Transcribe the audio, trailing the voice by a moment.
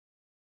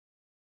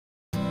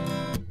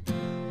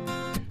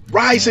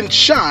Rise and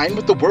shine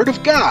with the Word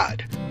of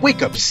God.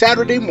 Wake up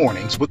Saturday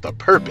mornings with a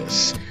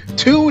purpose.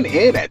 Tune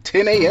in at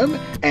 10 a.m.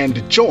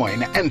 and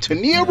join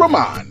Antonia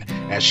Rahman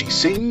as she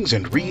sings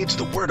and reads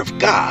the Word of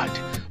God.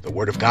 The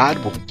Word of God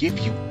will give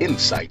you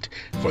insight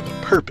for the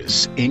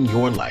purpose in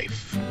your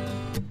life.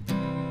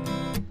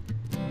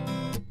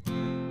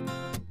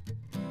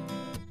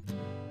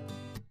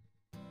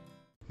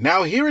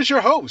 Now here is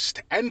your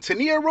host,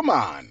 Antonia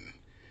Rahman.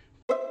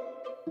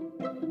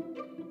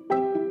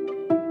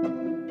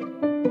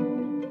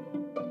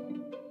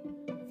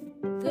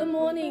 Good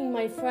morning,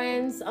 my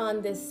friends,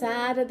 on this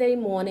Saturday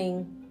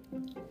morning.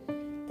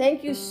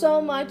 Thank you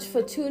so much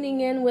for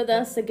tuning in with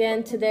us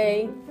again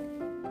today.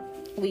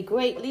 We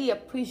greatly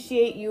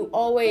appreciate you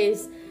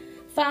always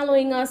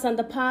following us on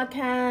the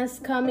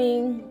podcast,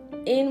 coming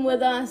in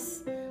with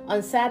us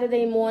on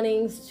Saturday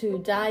mornings to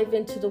dive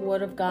into the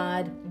Word of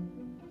God.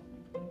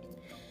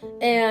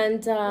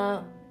 And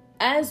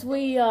as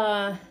we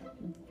are,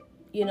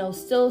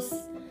 still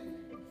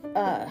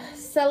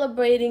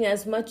celebrating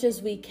as much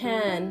as we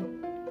can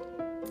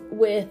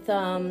with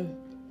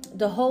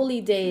the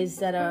holy days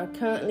that are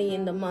currently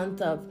in the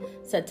month of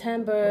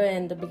September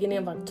and the beginning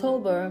of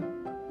October,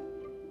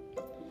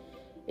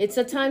 it's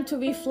a time to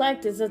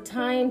reflect. It's a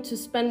time to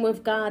spend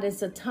with God.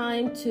 It's a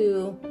time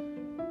to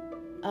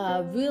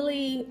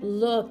really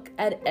look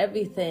at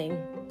everything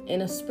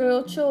in a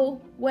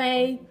spiritual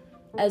way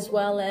as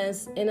well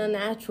as in a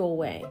natural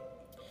way.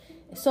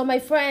 So my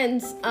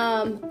friends,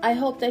 I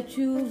hope that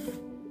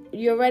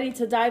you're ready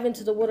to dive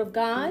into the Word of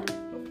God,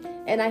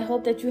 and I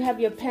hope that you have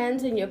your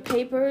pens and your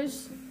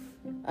papers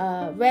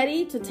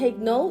ready to take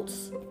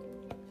notes,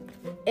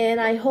 and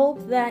I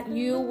hope that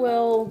you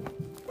will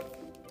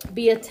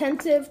be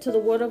attentive to the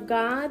Word of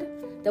God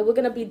that we're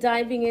going to be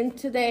diving in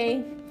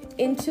today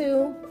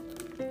into.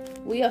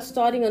 We are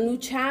starting a new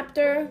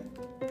chapter.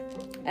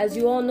 As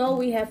you all know,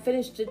 we have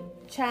finished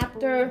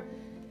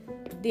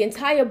the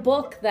entire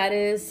book, that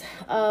is,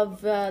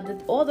 of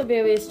all the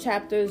various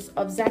chapters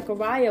of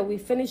Zechariah. We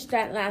finished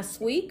that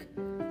last week.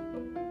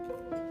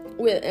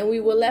 And we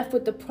were left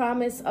with the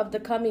promise of the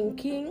coming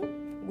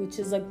King, which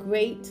is a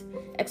great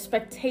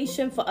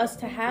expectation for us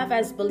to have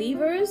as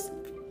believers.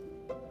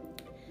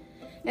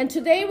 And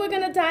today we're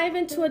going to dive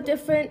into a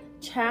different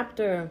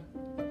chapter.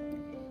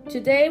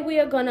 Today we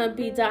are going to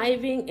be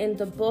diving in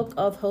the book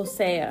of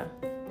Hosea.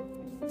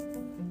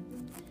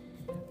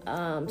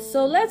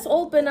 So let's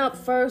open up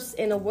first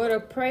in a word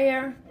of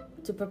prayer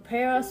to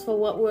prepare us for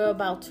what we're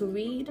about to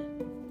read.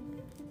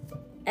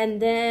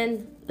 And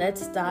then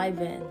let's dive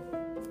in.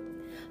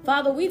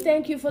 Father, we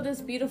thank you for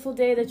this beautiful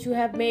day that you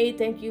have made.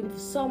 Thank you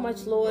so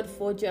much, Lord,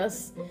 for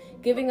just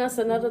giving us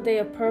another day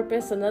of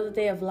purpose, another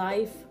day of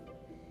life,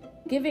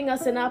 giving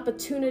us an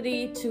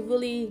opportunity to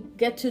really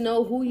get to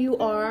know who you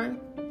are.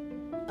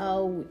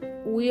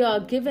 We are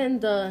given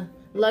the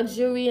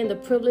luxury and the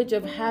privilege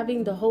of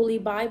having the Holy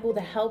Bible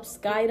that helps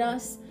guide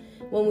us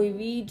when we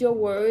read your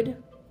word.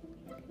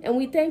 And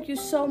we thank you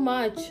so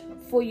much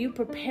for you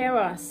prepare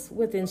us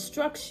with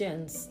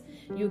instructions.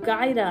 You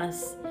guide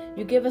us.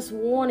 You give us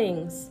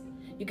warnings.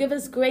 You give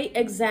us great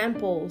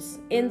examples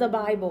in the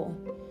Bible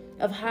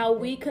of how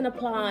we can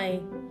apply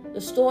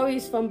the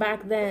stories from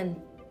back then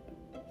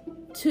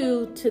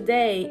to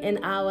today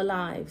in our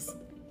lives.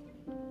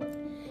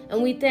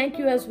 And we thank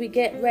you as we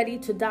get ready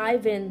to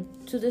dive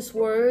into this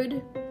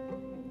word,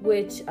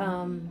 which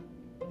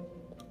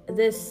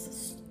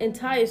this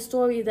entire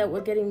story that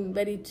we're getting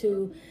ready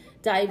to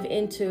dive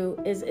into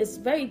is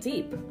very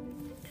deep.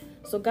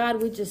 So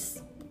God, we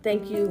just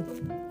thank you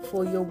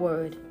for your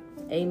word.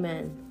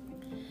 Amen.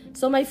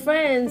 So my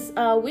friends,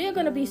 we are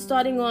going to be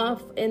starting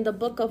off in the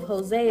book of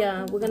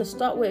Hosea. We're going to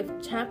start with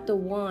chapter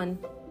 1.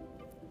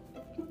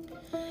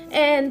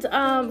 And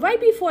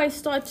right before I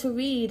start to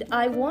read,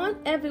 I want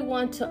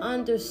everyone to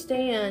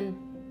understand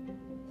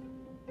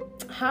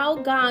how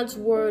God's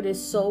word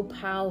is so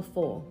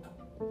powerful.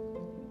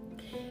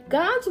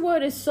 God's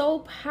word is so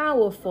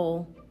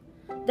powerful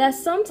that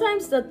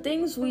sometimes the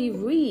things we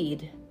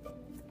read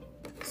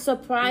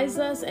surprise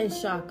us and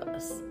shock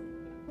us.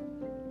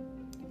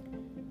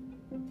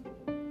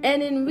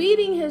 And in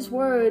reading his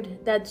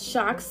word that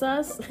shocks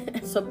us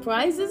and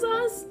surprises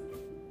us,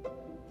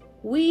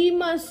 we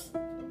must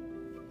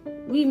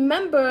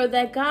remember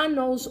that God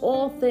knows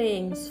all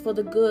things for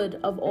the good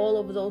of all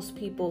of those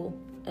people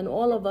and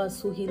all of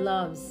us who he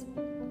loves.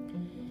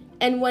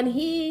 And when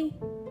he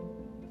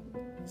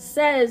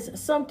says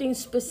something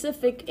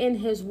specific in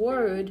his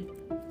word,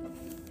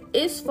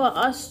 it's for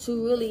us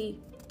to really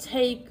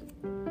take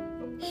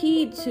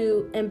heed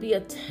to and be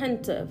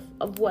attentive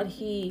of what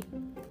he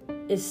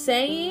is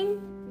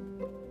saying,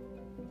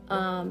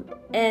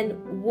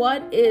 and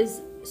what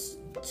is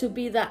to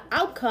be the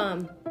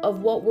outcome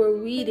of what we're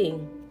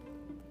reading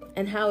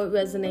and how it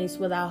resonates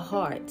with our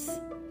hearts.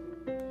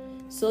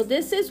 So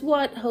this is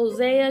what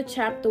Hosea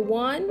chapter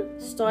 1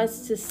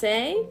 starts to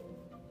say,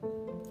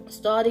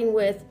 starting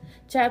with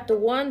chapter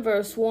 1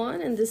 verse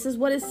 1, and this is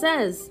what it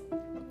says.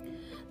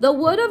 The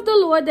word of the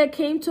Lord that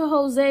came to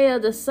Hosea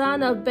the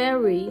son of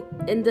Beeri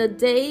in the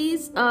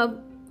days of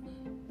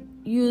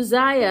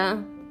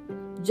Uzziah,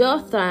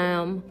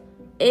 Jotham,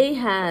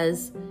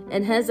 Ahaz,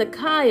 and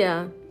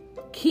Hezekiah,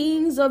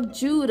 kings of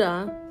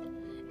Judah,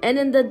 and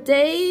in the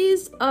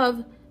days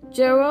of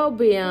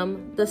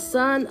Jeroboam, the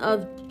son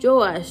of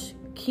Joash,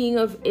 king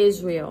of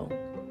Israel.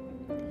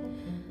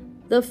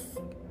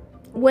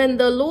 When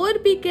the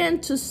Lord began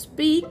to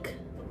speak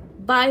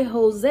by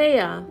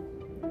Hosea,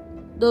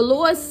 the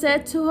Lord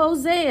said to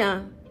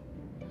Hosea,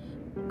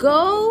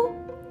 "Go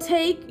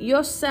take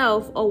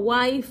yourself a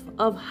wife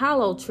of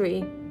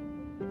harlotry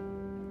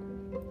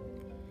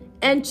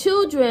and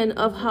children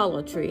of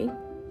harlotry,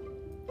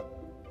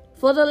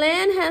 for the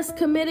land has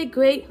committed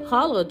great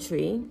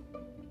harlotry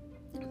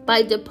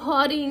by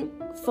departing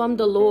from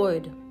the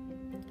Lord."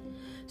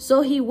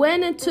 So he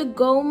went and took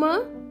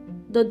Gomer,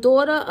 the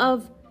daughter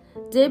of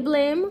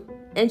Diblaim,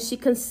 and she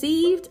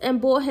conceived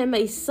and bore him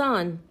a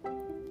son.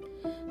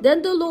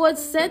 Then the Lord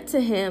said to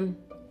him,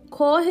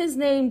 "Call his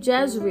name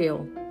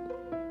Jezreel,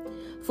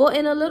 for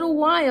in a little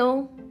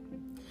while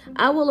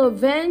I will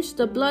avenge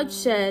the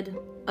bloodshed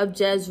of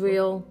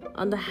Jezreel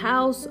on the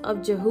house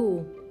of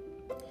Jehu,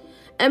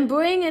 and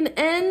bring an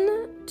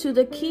end to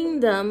the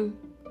kingdom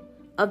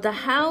of the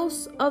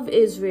house of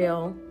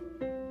Israel.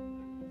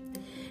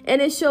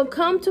 And it shall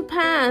come to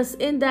pass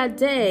in that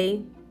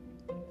day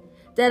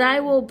that I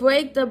will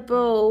break the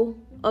bow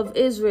of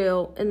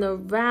Israel in the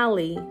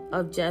valley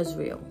of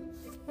Jezreel."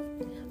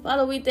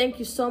 Father, we thank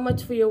you so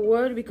much for your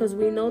word, because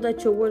we know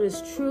that your word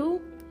is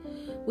true.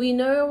 We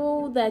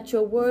know that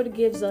your word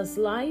gives us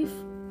life.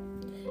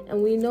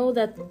 And we know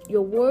that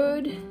your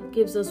word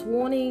gives us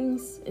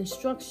warnings,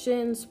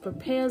 instructions,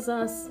 prepares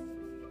us,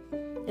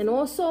 and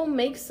also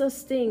makes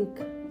us think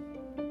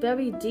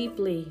very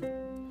deeply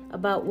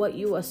about what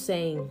you are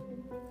saying,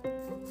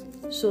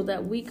 so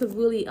that we could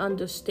really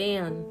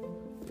understand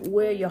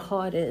where your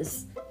heart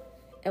is.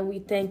 And we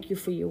thank you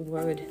for your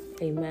word.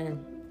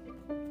 Amen.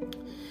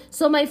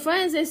 So my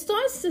friends, it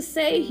starts to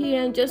say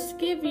here, and just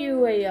give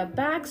you a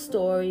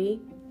backstory.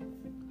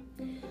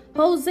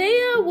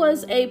 Hosea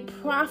was a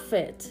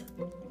prophet.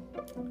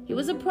 He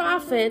was a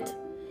prophet,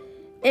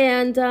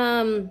 and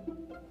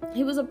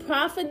he was a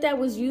prophet that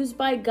was used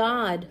by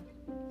God,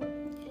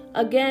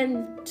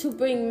 again, to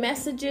bring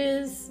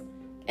messages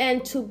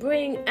and to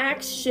bring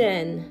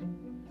action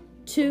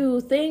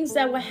to things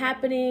that were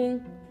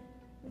happening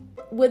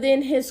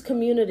within his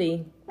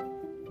community.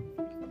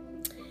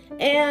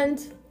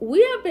 And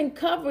we have been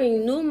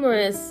covering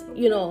numerous,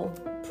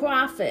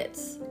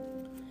 prophets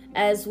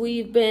as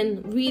we've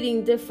been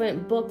reading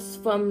different books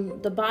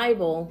from the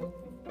Bible.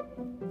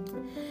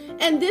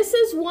 And this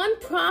is one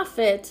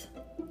prophet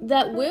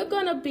that we're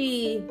going to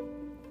be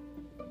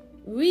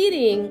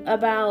reading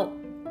about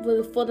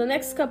for the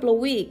next couple of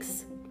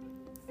weeks,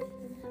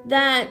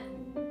 that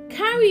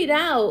carried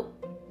out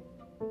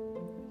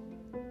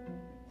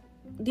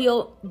the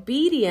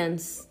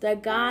obedience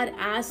that God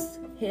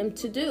asked him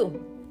to do.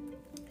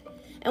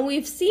 And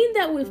we've seen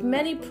that with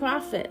many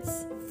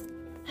prophets,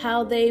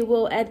 how they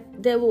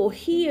will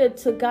hear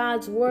to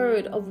God's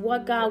word of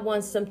what God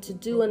wants them to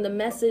do and the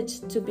message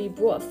to be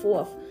brought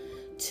forth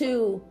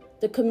to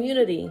the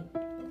community.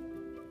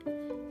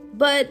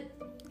 But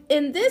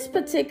in this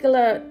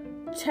particular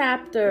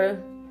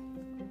chapter,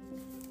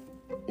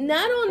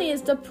 not only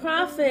is the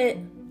prophet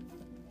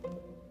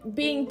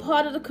being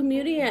part of the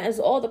community as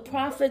all the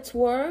prophets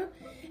were,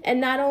 and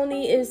not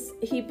only is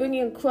he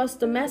bringing across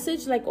the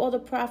message like all the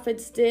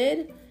prophets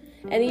did,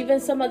 and even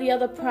some of the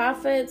other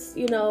prophets,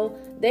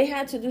 they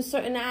had to do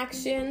certain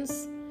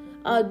actions,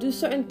 do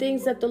certain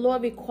things that the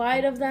Lord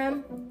required of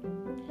them.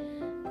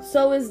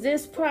 So is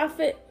this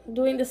prophet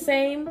doing the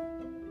same?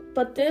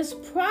 But this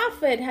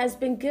prophet has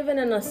been given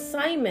an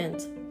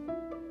assignment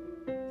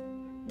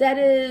that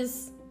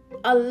is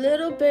a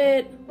little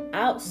bit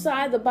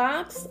outside the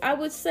box, I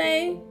would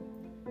say,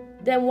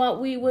 than what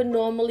we would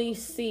normally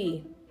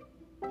see.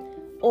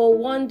 Or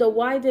wonder,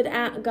 why did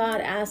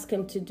God ask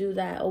him to do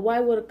that? Or why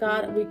would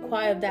God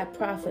require that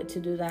prophet to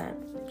do that?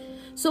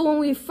 So when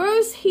we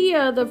first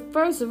hear the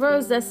first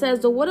verse that says,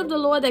 "The word of the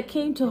Lord that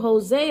came to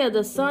Hosea,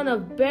 the son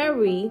of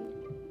Beri,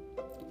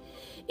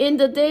 in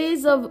the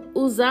days of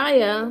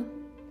Uzziah,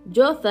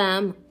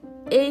 Jotham,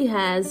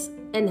 Ahaz,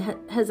 and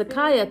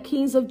Hezekiah,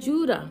 kings of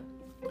Judah."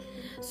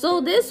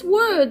 So this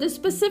word, this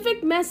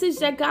specific message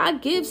that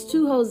God gives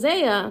to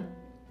Hosea,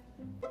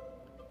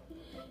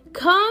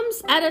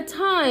 comes at a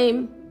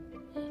time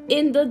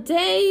in the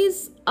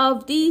days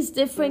of these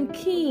different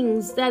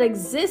kings that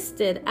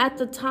existed at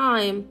the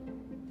time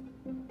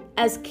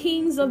as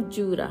kings of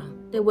Judah.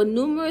 There were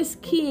numerous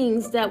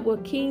kings that were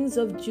kings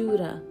of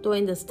Judah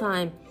during this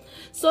time.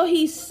 So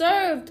he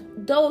served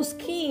those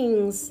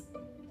kings,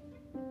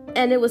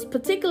 and it was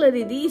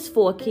particularly these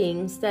four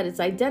kings that it's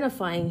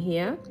identifying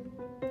here.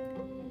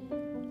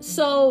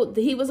 So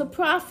he was a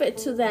prophet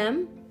to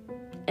them,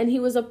 and he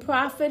was a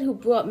prophet who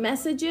brought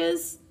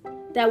messages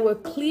that were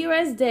clear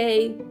as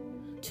day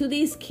to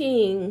these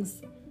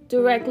kings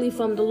directly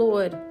from the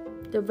Lord,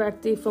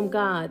 directly from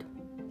God.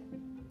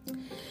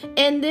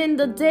 And in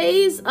the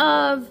days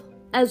of,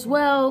 as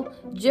well,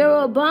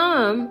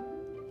 Jeroboam,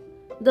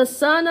 the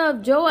son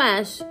of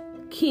Joash,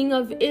 king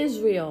of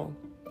Israel.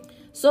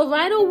 So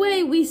right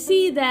away we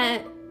see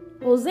that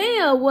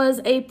Hosea was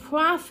a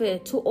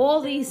prophet to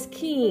all these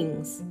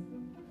kings.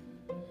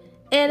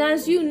 And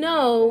as you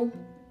know,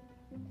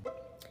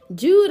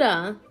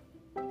 Judah,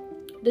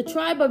 the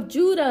tribe of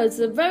Judah, is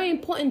a very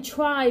important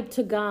tribe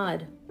to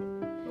God.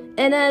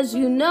 And as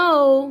you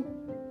know,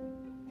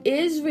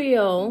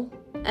 Israel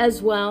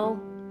as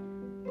well,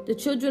 the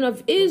children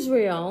of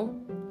Israel,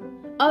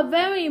 are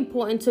very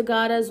important to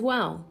God as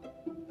well.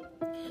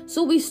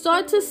 So we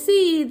start to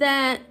see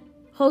that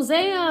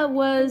Hosea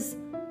was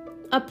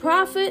a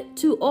prophet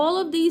to all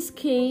of these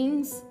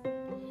kings.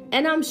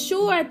 And I'm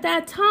sure at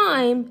that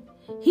time,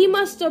 he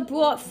must have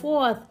brought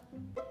forth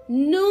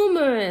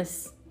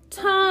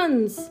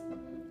tons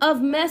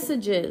of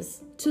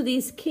messages to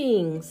these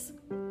kings.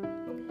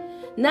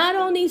 Not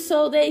only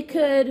so they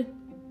could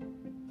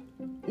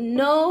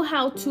know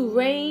how to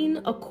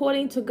reign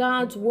according to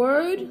God's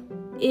word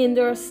in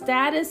their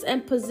status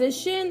and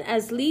position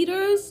as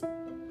leaders,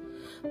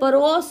 but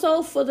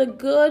also for the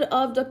good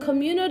of the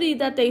community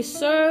that they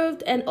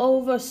served and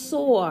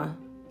oversaw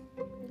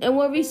and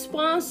were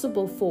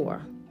responsible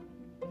for.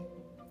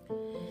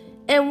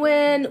 And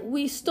when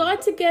we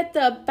start to get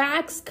the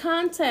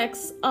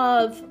context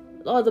of,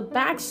 or the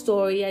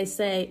backstory, I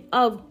say,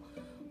 of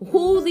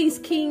who these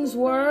kings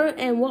were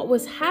and what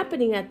was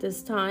happening at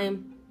this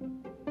time,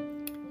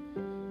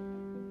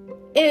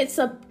 it's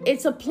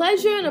a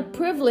pleasure and a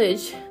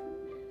privilege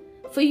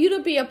for you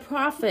to be a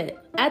prophet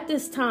at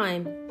this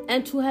time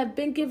and to have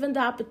been given the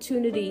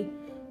opportunity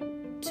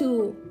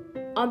to,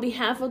 on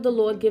behalf of the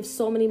Lord, give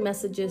so many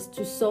messages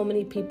to so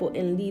many people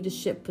in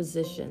leadership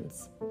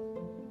positions.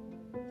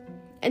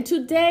 And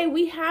today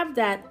we have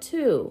that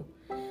too.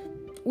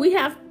 We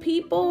have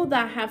people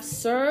that have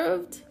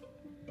served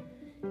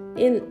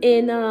in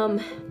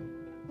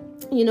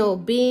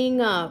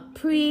being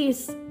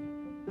priests,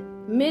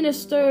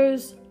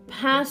 ministers,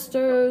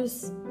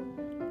 pastors,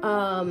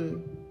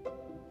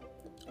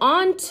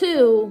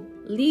 onto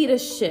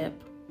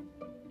leadership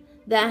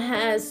that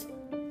has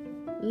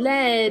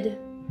led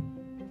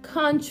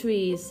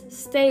countries,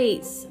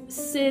 states,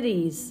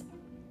 cities.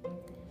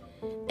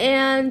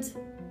 And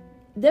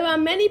there are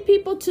many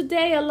people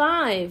today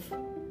alive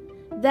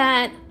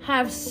that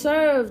have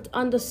served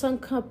under some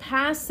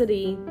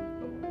capacity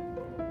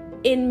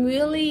in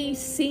really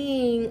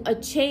seeing a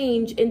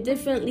change in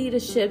different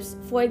leaderships.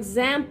 For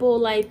example,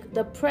 like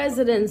the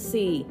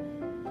presidency.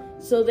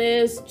 So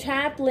there's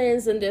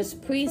chaplains and there's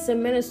priests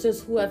and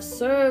ministers who have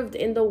served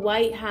in the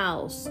White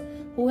House,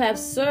 who have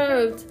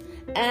served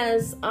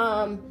as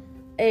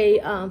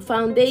a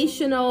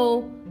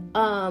foundational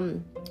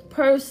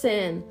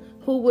person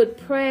who would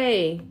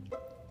pray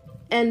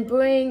and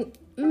bring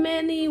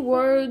many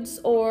words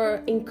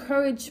or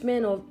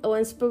encouragement or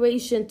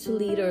inspiration to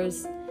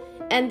leaders.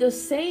 And the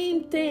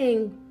same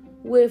thing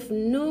with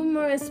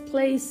numerous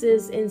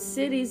places in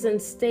cities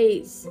and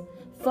states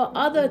for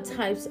other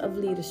types of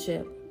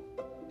leadership.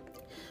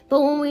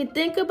 But when we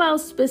think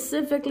about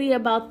specifically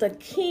about the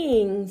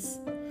kings,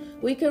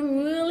 we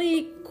can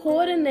really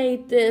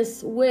coordinate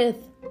this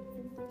with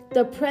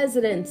the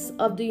presidents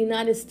of the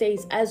United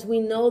States as we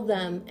know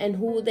them and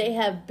who they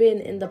have been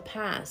in the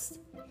past.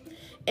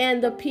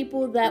 And the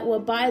people that were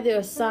by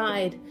their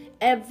side,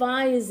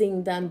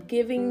 advising them,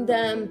 giving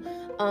them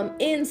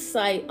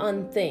insight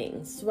on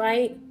things,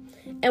 right?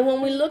 And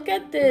when we look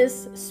at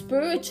this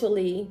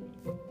spiritually,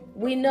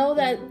 we know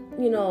that,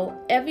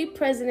 every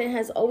president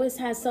has always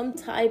had some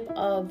type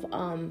of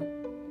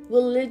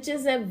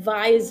religious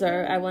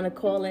advisor, I want to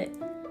call it,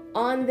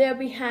 on their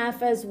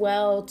behalf as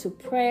well, to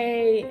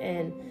pray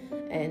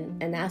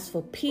and ask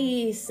for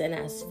peace and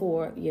ask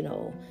for,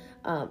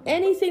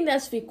 anything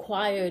that's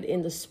required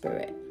in the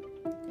spirit.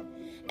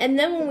 And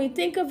then when we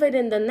think of it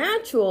in the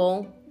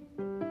natural,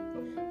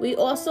 we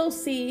also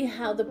see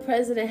how the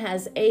president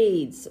has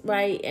aides,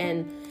 right?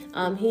 And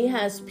he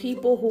has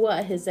people who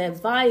are his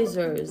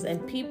advisors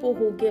and people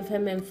who give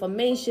him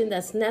information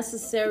that's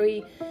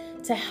necessary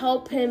to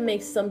help him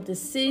make some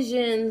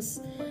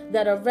decisions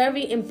that are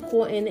very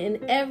important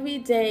in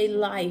everyday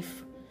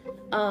life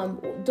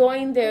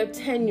during their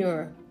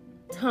tenure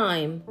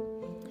time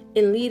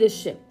in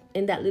leadership,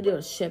 in that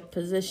leadership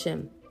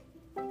position.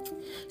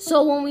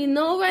 So when we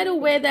know right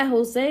away that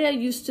Hosea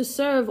used to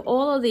serve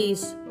all of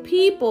these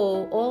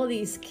people, all of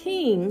these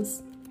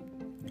kings,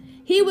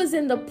 he was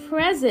in the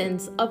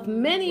presence of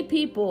many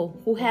people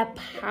who had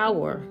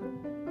power,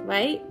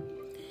 right?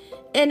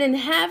 And in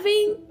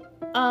having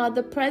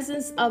the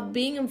presence of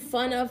being in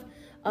front of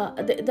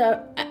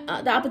the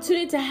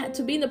opportunity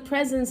to be in the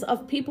presence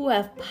of people who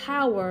have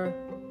power,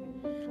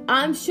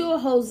 I'm sure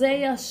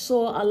Hosea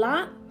saw a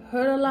lot,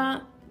 heard a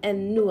lot,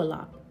 and knew a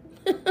lot.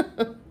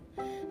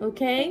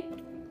 Okay?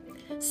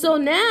 So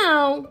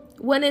now,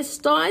 when it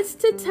starts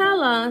to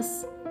tell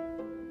us,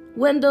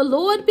 when the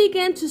Lord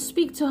began to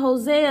speak to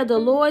Hosea, the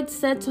Lord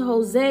said to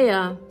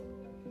Hosea,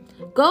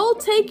 "Go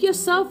take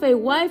yourself a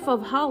wife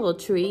of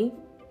harlotry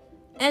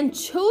and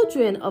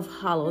children of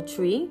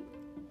harlotry,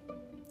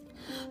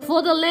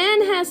 For the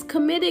land has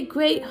committed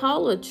great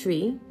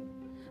harlotry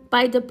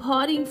by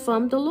departing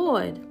from the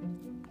Lord.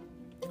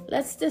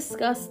 Let's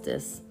discuss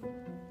this.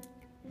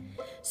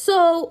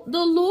 So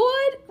the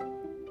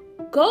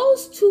Lord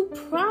goes to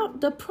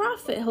the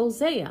prophet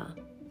Hosea.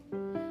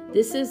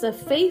 This is a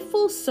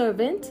faithful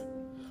servant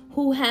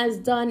who has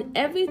done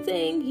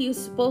everything he's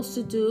supposed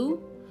to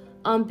do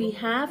on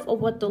behalf of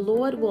what the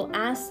Lord will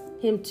ask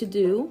him to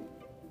do.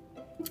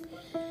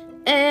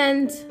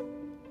 And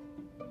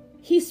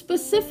he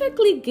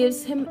specifically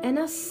gives him an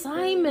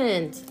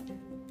assignment.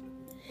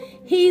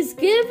 He's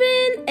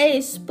given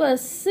a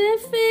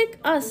specific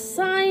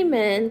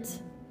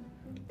assignment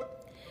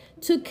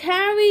to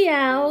carry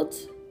out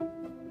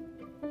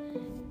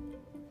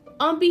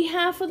on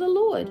behalf of the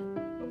Lord.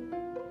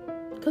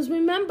 Because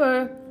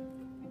remember,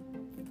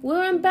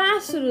 we're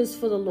ambassadors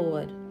for the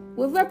Lord.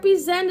 We're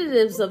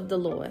representatives of the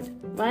Lord,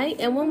 right?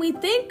 And when we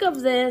think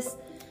of this,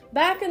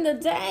 back in the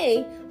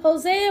day,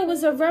 Hosea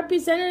was a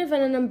representative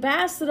and an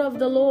ambassador of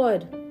the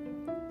Lord.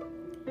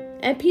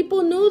 And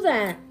people knew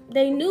that.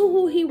 They knew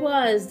who he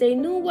was. They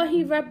knew what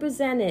he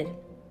represented.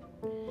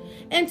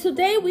 And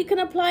today we can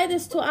apply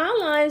this to our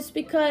lives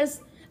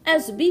because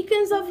as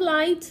beacons of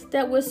light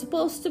that we're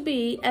supposed to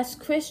be, as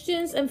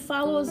Christians and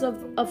followers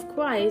of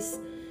Christ,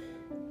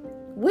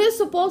 we're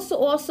supposed to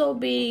also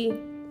be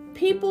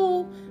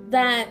people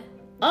that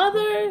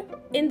other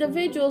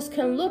individuals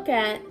can look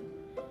at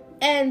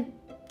and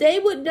they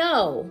would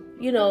know,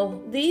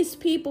 these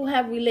people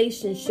have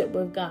relationship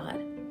with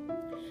God.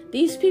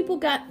 These people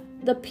got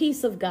the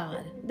peace of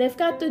God. They've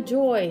got the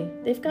joy.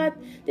 They've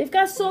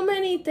got so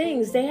many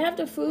things. They have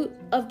the fruit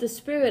of the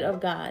Spirit of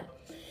God.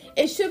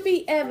 It should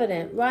be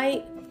evident,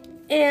 right?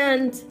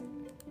 And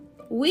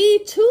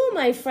we too,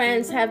 my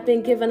friends, have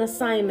been given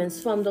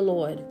assignments from the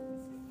Lord.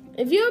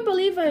 If you're a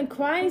believer in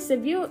Christ,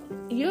 if you're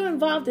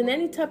involved in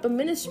any type of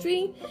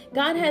ministry,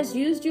 God has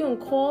used you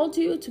and called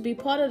you to be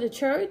part of the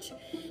church,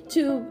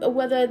 to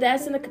whether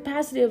that's in the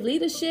capacity of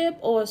leadership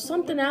or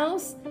something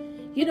else,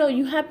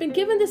 you have been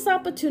given this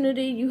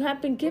opportunity, you have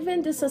been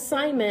given this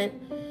assignment,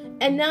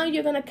 and now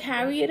you're going to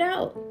carry it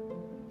out.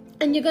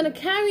 And you're going to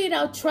carry it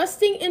out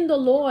trusting in the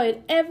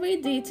Lord every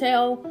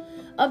detail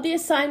of the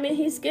assignment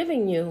he's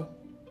giving you.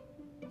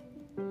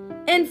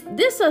 And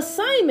this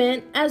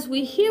assignment, as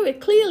we hear it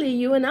clearly,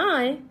 you and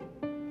I,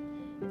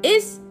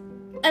 is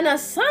an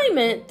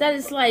assignment that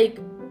is like,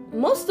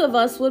 most of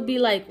us would be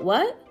like,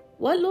 what?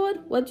 What, Lord?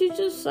 What did you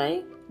just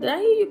say? Did I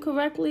hear you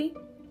correctly?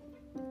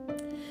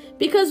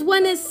 Because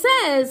when it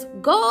says,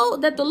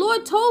 that the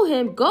Lord told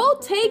him, go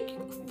take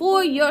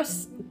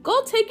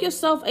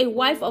yourself a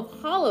wife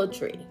of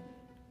harlotry.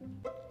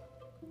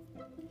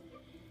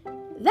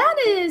 That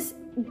is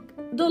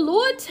the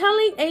Lord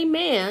telling a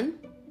man,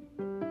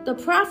 the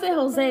prophet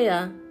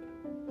Hosea,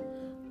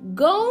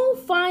 go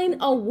find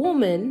a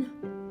woman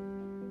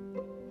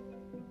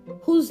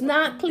who's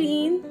not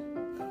clean,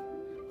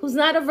 who's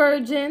not a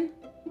virgin,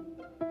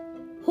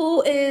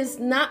 who is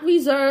not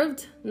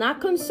reserved, not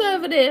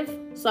conservative.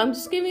 So I'm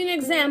just giving you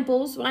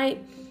examples,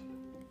 right?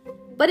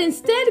 But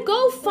instead,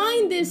 go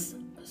find this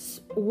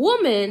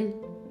woman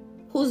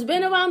who's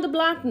been around the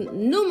block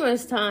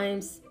numerous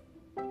times,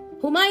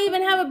 who might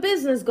even have a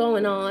business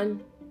going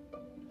on,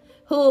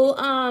 who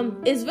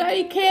is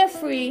very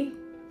carefree,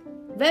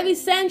 very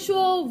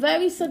sensual,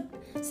 very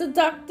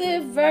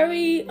seductive,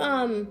 very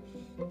out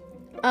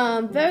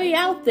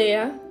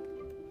there.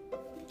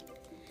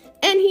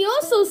 And he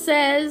also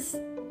says,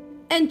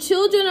 and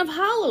children of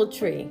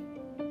harlotry.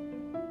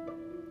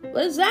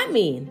 What does that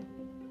mean?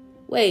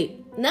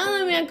 Wait, not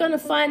only am I going to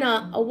find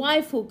a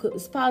wife who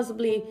is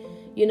possibly,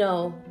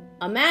 a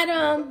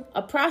madam,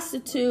 a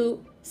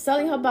prostitute,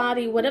 selling her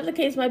body, whatever the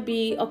case might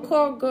be, a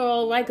call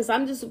girl, right? Because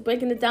I'm just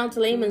breaking it down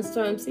to layman's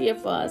terms here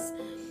for us.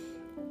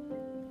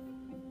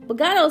 But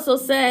God also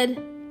said,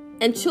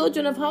 and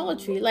children of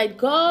harlotry, like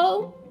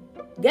go,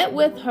 get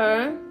with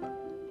her,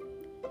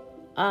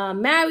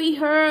 marry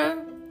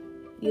her,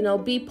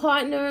 be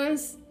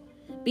partners,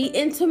 be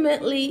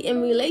intimately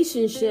in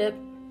relationship,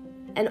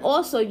 and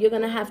also you're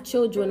going to have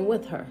children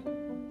with her.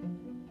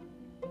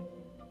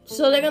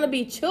 So they're going to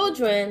be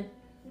children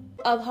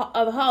of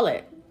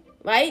harlot.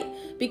 Right?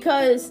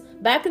 Because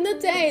back in the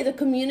day, the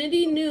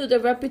community knew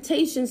the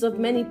reputations of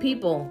many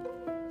people.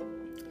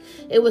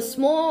 It was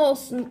small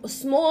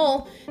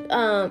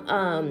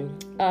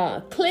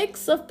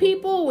cliques of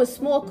people with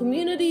small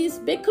communities,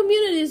 big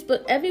communities,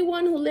 but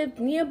everyone who lived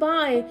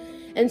nearby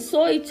and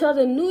saw each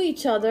other, knew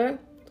each other.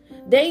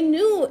 They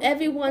knew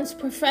everyone's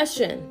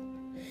profession.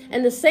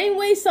 And the same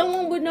way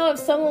someone would know if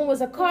someone was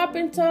a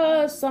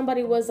carpenter, if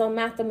somebody was a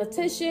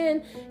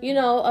mathematician,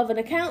 of an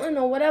accountant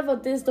or whatever,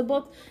 there's the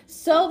book.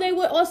 So they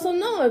would also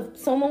know if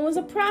someone was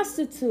a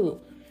prostitute,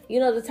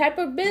 the type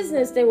of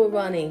business they were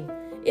running.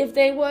 If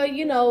they were,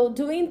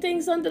 doing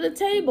things under the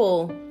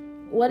table,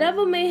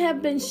 whatever may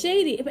have been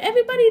shady. If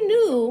everybody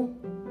knew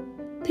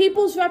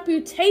people's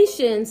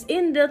reputations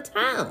in the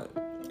town,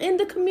 in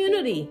the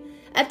community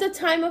at the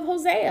time of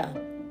Hosea.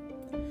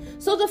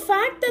 So the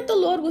fact that the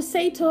Lord would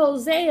say to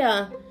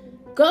Hosea,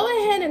 go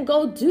ahead and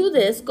go do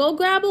this. Go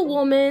grab a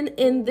woman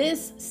in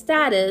this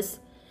status,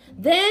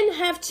 then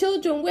have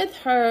children with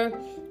her,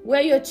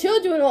 where your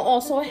children will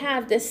also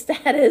have this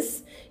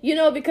status,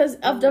 because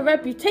of the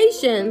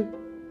reputation.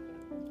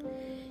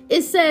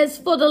 It says,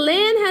 for the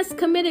land has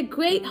committed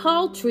great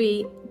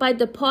adultery by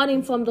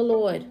departing from the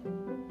Lord.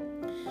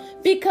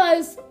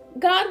 Because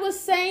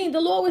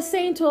the Lord was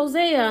saying to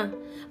Hosea,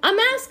 I'm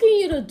asking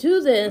you to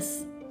do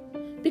this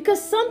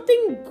because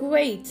something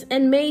great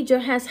and major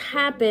has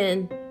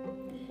happened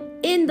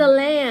in the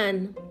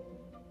land.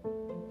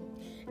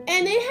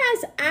 And it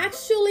has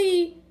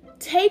actually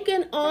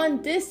taken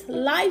on this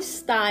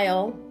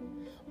lifestyle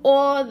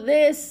or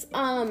this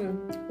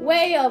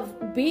way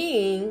of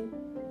being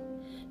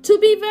to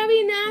be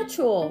very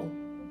natural,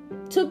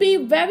 to be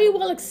very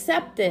well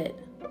accepted,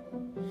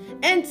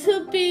 and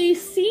to be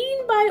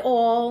seen by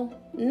all,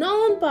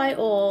 known by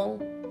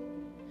all,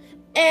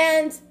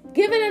 and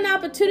given an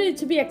opportunity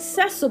to be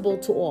accessible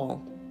to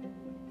all.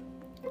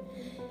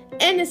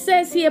 And it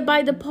says here,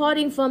 by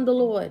departing from the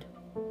Lord.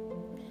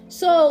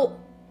 So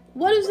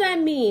what does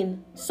that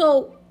mean?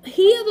 So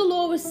here the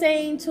Lord was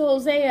saying to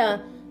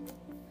Hosea,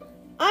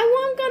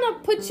 I'm going to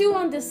put you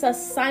on this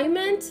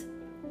assignment,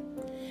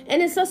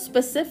 and it's a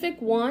specific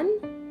one.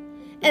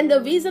 And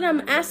the reason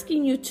I'm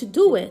asking you to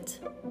do it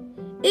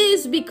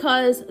is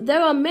because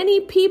there are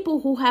many people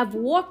who have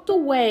walked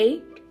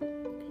away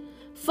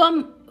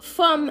from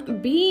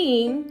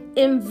being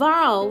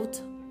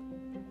involved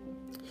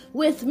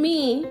with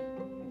me.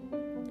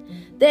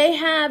 They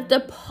have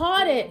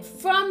departed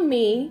from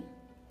me.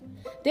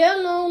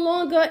 They're no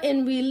longer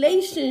in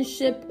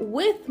relationship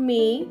with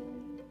me.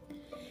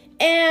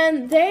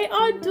 And they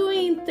are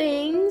doing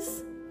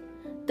things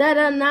that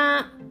are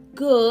not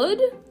good.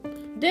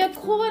 They're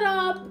caught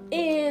up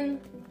in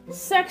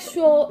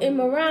sexual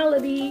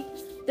immorality.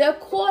 They're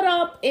caught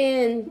up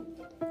in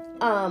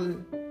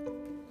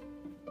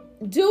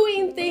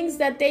doing things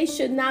that they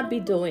should not be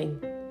doing.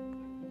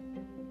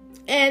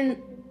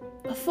 And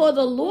for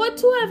the Lord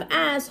to have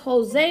asked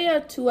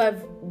Hosea to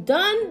have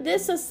done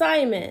this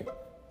assignment,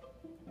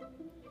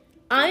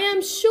 I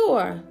am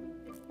sure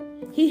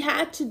he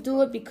had to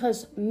do it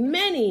because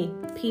many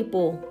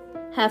people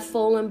have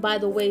fallen by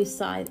the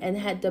wayside and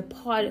had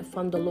departed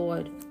from the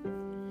Lord.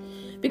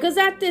 Because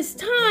at this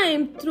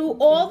time, through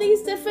all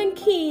these different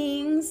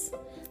kings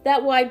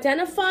that were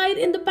identified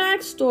in the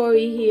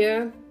backstory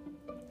here,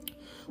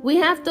 we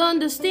have to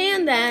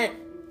understand that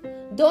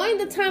during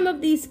the time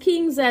of these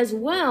kings as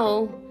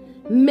well,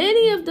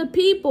 many of the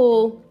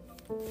people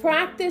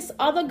practice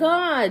other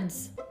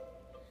gods.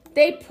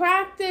 They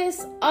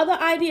practice other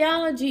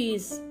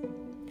ideologies.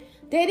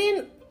 They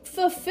didn't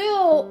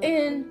fulfill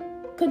and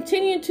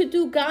continue to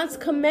do God's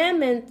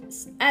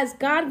commandments as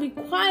God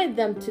required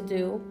them to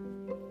do.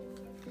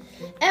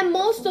 And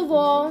most of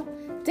all,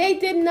 they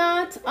did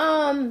not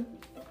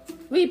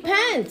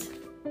repent.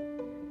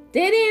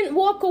 They didn't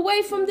walk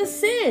away from the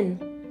sin.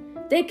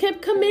 They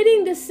kept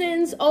committing the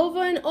sins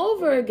over and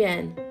over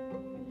again.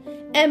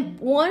 And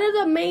one of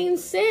the main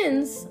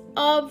sins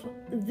of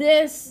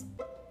this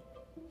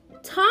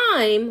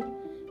time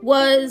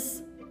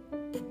was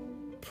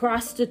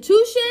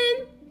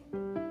prostitution,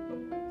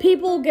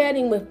 people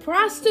getting with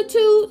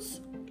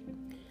prostitutes,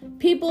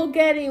 people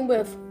getting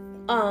with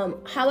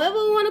however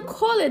we want to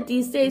call it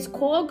these days,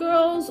 call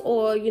girls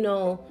or,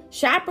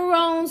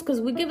 chaperones,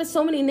 because we give it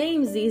so many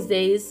names these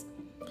days.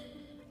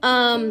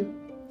 And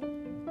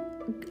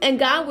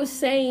God was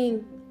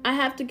saying, I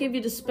have to give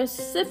you the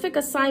specific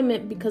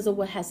assignment because of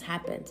what has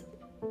happened.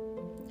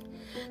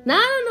 Now, I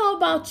don't know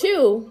about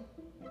you,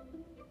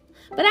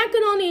 but I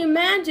can only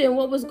imagine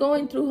what was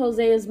going through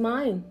Hosea's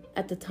mind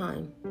at the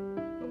time.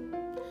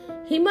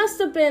 He must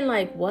have been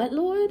like, what,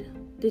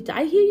 Lord? Did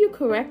I hear you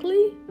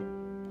correctly?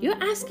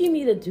 You're asking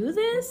me to do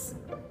this?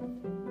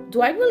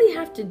 Do I really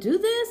have to do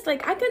this?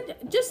 Like, I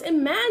can just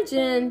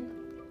imagine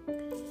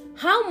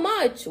how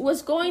much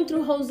was going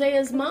through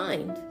Hosea's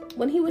mind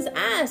when he was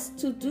asked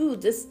to do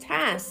this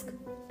task,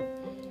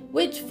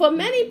 which for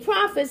many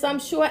prophets, I'm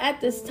sure at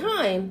this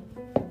time,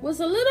 was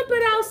a little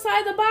bit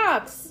outside the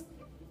box,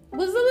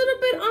 was a little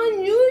bit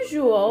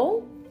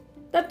unusual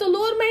that the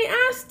Lord may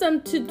ask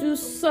them to do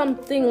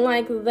something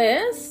like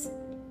this.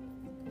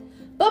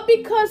 But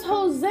because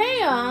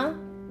Hosea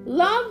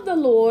loved the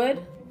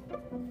Lord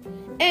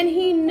and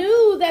he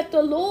knew that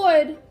the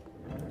Lord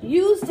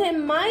used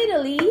him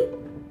mightily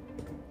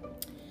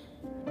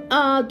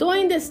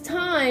during this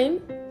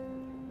time,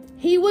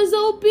 he was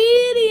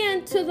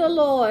obedient to the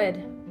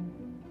Lord.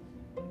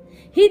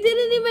 He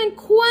didn't even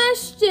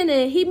question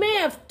it. He may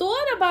have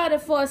thought about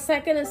it for a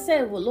second and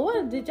said, well,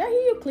 Lord, did I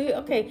hear you clearly?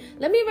 Okay,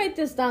 let me write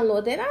this down,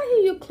 Lord. Did I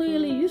hear you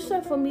clearly? You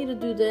said for me to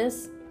do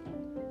this.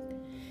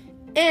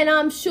 And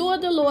I'm sure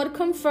the Lord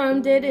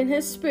confirmed it in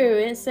his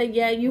spirit and said,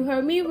 yeah, you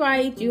heard me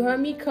right. You heard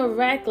me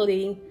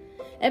correctly.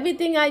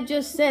 Everything I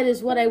just said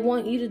is what I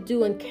want you to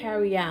do and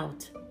carry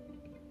out.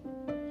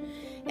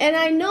 And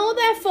I know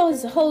that for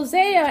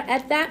Hosea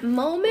at that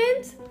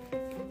moment,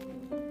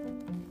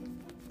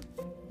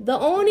 the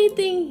only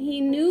thing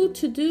he knew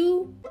to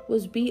do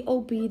was be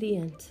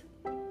obedient.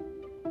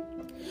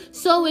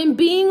 So in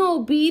being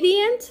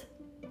obedient,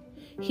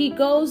 he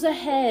goes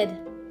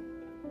ahead.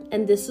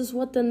 And this is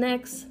what the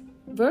next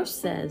verse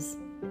says.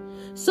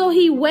 So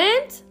he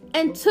went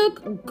and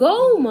took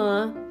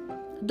Gomer,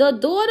 the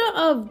daughter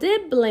of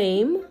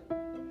Diblaim,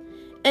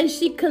 and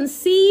she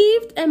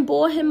conceived and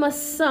bore him a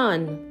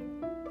son.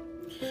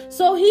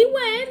 So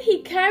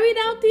he carried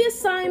out the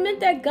assignment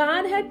that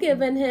God had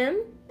given him.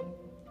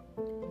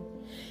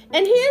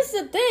 And here's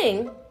the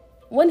thing,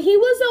 when he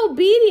was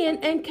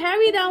obedient and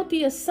carried out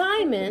the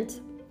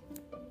assignment,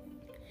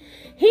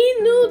 he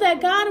knew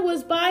that God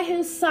was by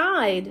his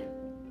side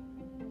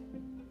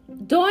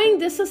during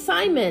this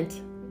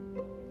assignment.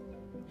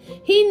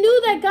 He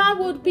knew that God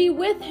would be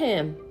with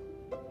him.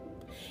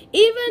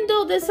 Even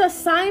though this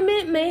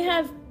assignment may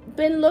have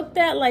been looked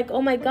at like,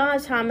 oh my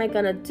gosh, how am I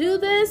gonna do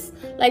this?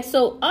 Like,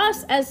 so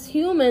us as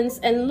humans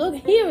and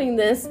hearing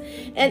this,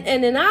 and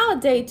in our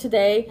day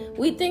today,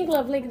 we think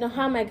of like,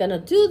 how am I gonna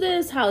do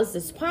this? How is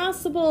this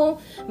possible?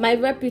 My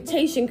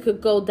reputation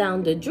could go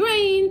down the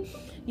drain.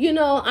 You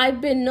know,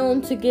 I've been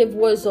known to give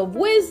words of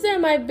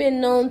wisdom. I've been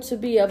known to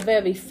be a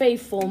very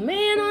faithful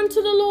man unto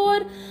the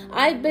Lord.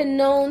 I've been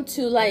known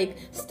to like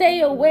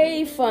stay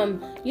away from,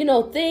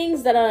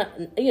 things that are,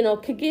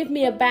 could give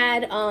me a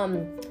bad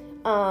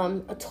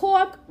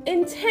talk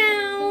in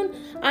town.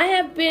 I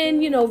have been,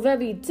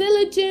 very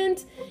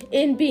diligent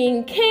in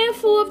being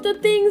careful of the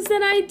things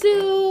that I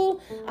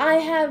do. I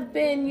have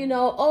been,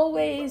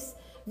 always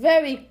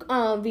very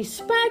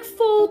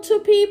respectful to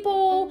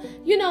people.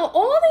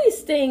 All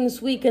these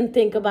things we can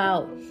think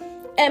about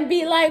and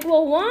be like,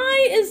 well,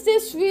 why is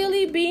this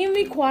really being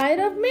required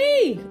of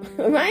me?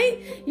 Right?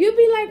 You'd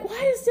be like,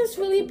 why is this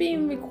really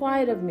being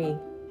required of me?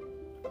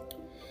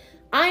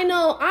 I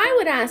know I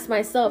would ask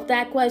myself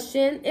that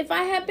question if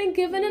I had been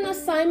given an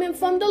assignment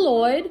from the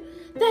Lord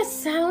that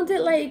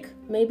sounded like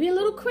maybe a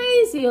little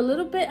crazy, a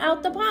little bit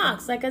out the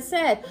box, like I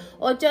said,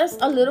 or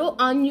just a little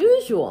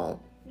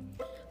unusual.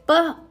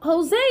 But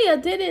Hosea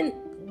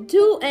didn't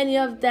do any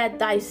of that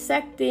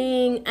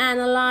dissecting,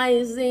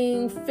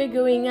 analyzing,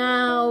 figuring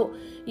out,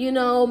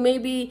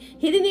 maybe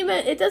he didn't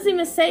even, it doesn't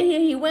even say here,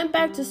 he went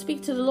back to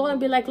speak to the Lord and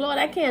be like, Lord,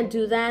 I can't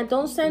do that.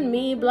 Don't send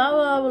me, blah,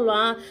 blah, blah,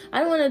 blah. I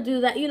don't want to do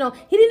that. He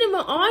didn't even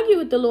argue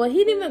with the Lord.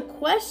 He didn't even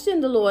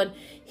question the Lord.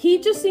 He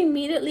just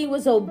immediately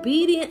was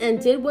obedient and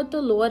did what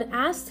the Lord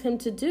asked him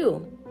to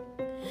do.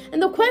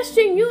 And the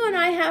question you and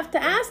I have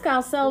to ask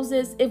ourselves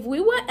is, if we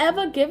were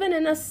ever given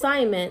an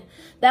assignment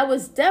that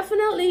was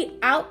definitely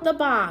out the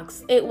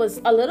box, it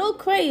was a little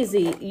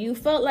crazy, you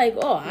felt like,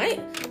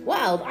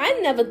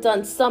 I've never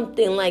done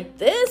something like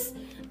this.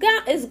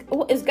 God, is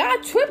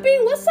God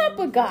tripping? What's up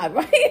with God,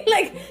 right?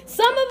 Like,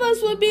 some of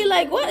us would be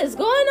like, what is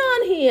going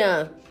on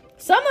here?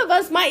 Some of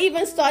us might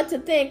even start to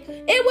think,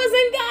 it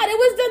wasn't God, it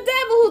was the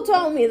devil who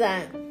told me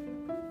that,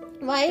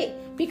 right?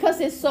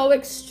 Because it's so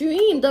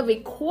extreme, the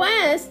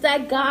request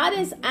that God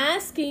is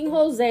asking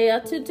Hosea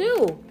to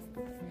do.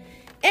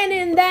 And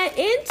in that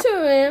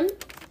interim,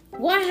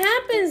 what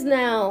happens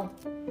now?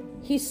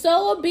 He's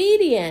so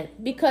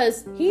obedient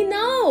because he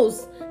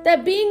knows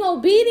that being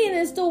obedient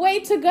is the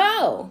way to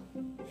go.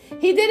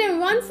 He didn't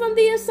run from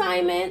the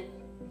assignment.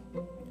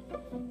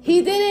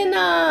 He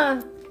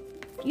didn't,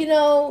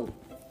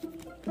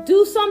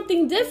 do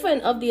something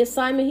different of the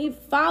assignment. He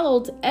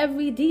followed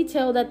every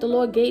detail that the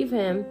Lord gave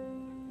him.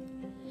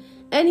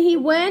 And he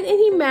went and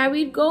he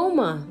married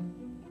Gomer,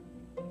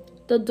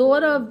 the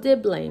daughter of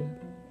Diblaim.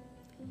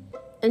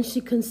 And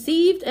she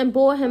conceived and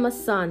bore him a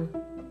son.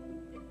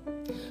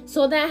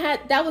 So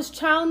that was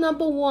child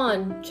number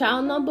one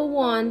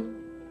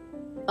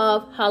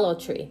of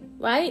harlotry,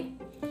 right?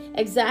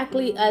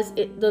 Exactly as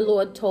the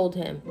Lord told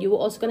him. You were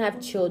also going to have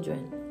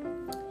children.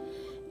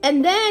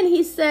 And then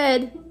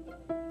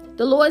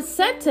the Lord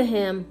said to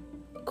him,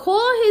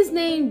 call his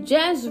name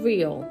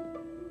Jezreel.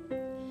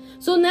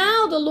 So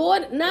now the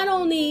Lord not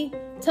only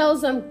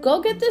tells him,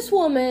 go get this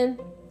woman,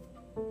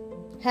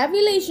 have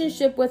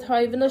relationship with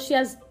her, even though she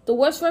has the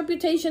worst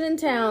reputation in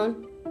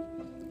town,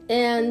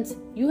 and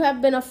you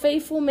have been a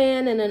faithful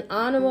man and an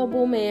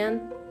honorable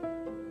man.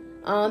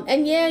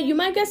 And yeah, you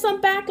might get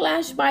some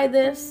backlash by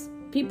this.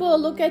 People will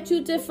look at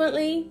you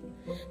differently.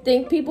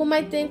 People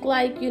might think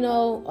like, he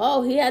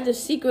had the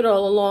secret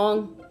all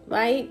along,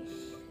 right?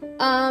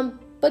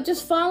 But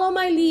just follow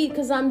my lead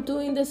because I'm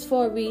doing this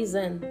for a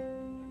reason.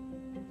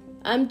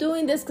 I'm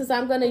doing this because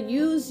I'm going to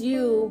use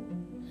you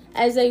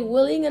as a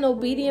willing and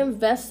obedient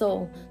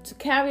vessel to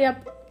carry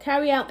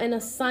out an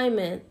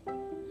assignment,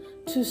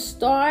 to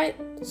start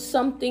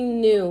something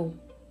new,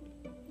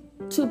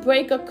 to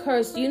break a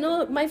curse. Do you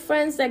know, my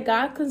friends, that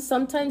God can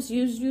sometimes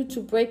use you to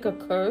break a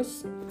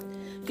curse?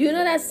 Do you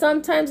know that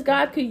sometimes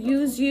God could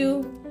use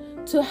you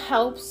to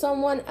help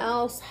someone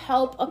else,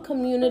 help a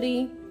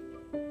community?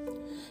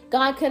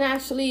 God can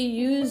actually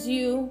use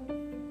you.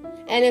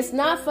 And it's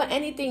not for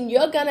anything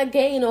you're going to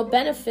gain or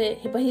benefit,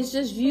 but he's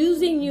just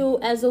using you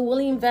as a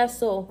willing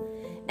vessel.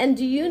 And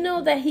do you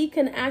know that he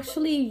can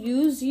actually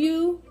use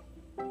you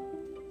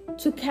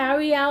to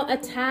carry out a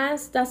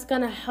task that's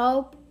going to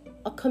help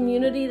a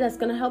community, that's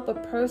going to help a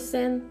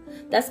person,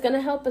 that's going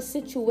to help a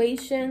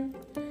situation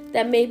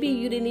that maybe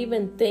you didn't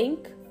even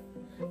think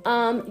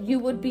you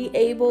would be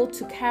able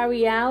to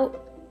carry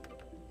out.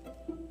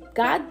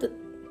 God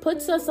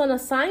puts us on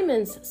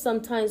assignments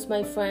sometimes,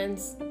 my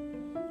friends,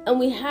 and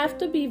we have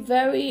to be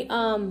very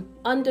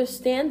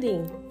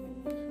understanding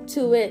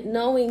to it,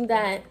 knowing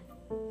that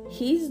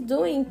He's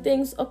doing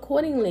things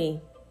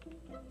accordingly,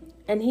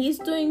 and He's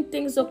doing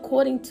things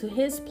according to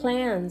His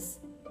plans.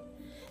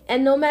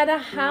 And no matter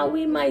how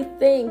we might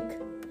think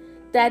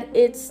that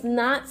it's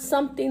not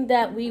something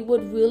that we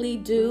would really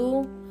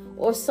do,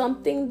 or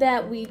something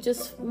that we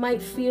just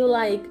might feel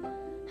like,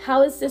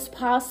 how is this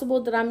possible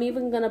that I'm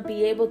even going to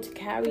be able to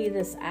carry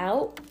this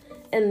out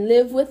and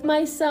live with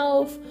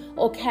myself,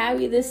 or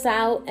carry this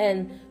out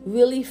and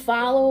really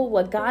follow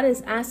what God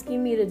is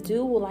asking me to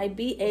do? Will I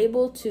be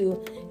able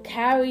to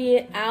carry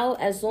it out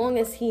as long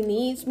as He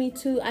needs me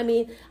to? I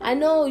mean, I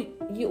know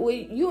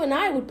you and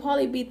I would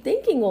probably be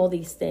thinking all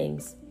these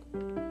things.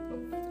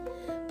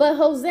 But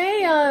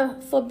Hosea,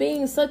 for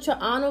being such an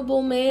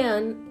honorable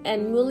man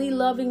and really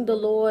loving the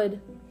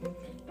Lord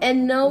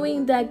and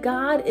knowing that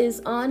God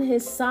is on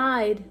his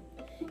side,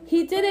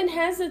 he didn't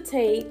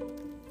hesitate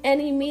and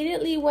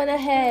immediately went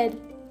ahead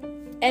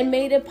and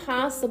made it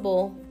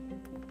possible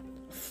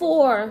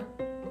for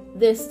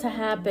this to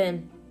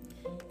happen.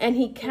 And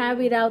he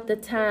carried out the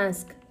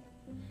task.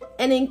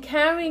 And in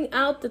carrying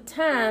out the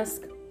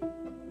task,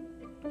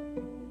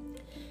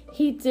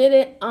 he did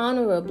it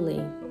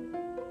honorably.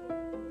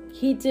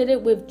 He did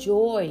it with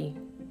joy.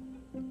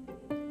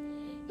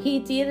 He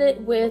did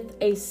it with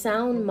a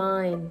sound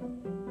mind.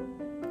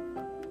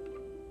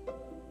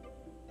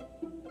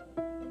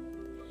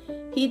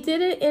 He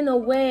did it in a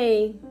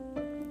way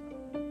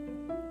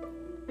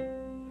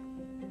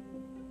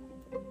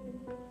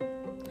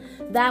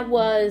that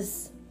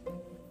was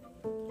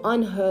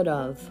unheard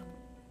of.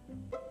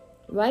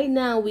 Right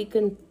now, we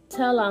can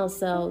tell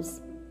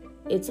ourselves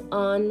it's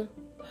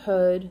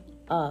unheard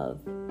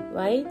of,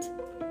 right?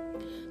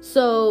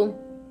 So,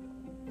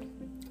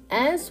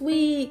 as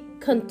we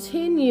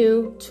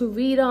continue to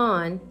read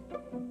on,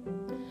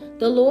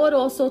 the Lord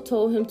also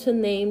told him to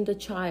name the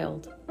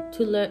child,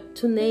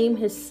 to name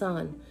his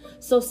son.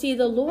 So see,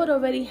 the Lord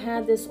already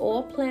had this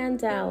all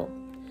planned out.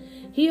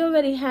 He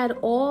already had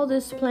all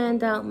this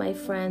planned out, my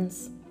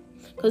friends,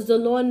 because the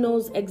Lord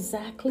knows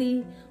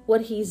exactly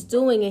what he's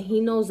doing, and he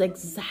knows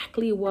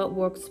exactly what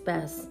works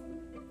best.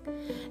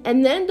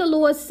 And then the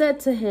Lord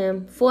said to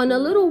him, "For in a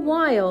little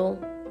while,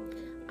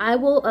 I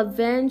will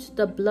avenge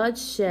the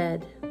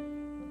bloodshed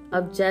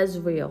of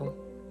Jezreel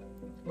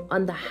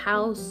on the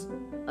house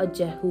of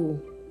Jehu,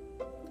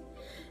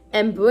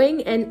 and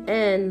bring an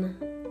end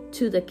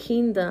to the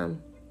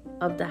kingdom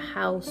of the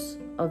house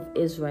of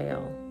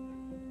Israel."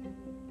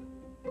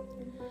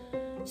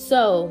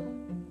 So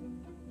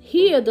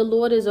here the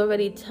Lord is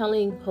already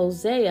telling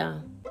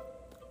Hosea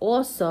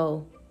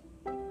also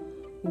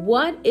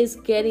what is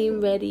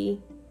getting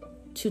ready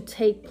to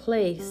take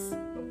place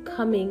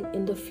coming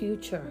in the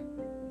future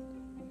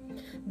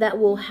that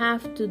will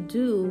have to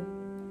do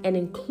and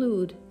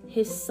include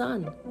his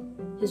son,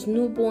 his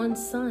newborn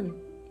son.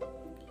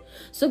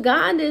 So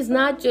God is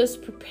not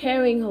just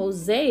preparing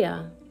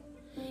Hosea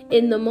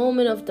in the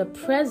moment of the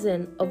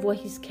present of what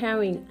he's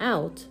carrying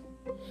out.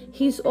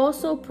 He's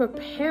also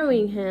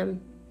preparing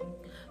him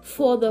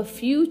for the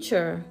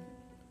future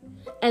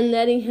and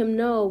letting him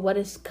know what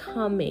is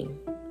coming.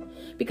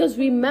 Because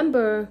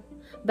remember,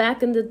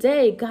 back in the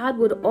day, God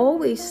would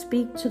always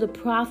speak to the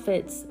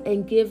prophets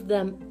and give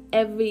them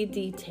every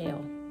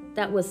detail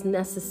that was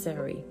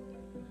necessary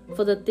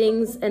for the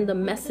things and the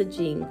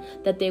messaging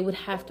that they would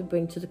have to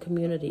bring to the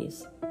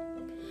communities.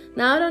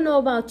 Now, I don't know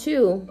about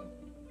you,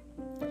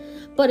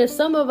 but if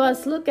some of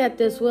us look at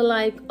this, we're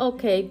like,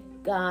 okay,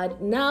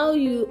 God, now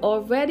you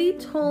already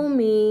told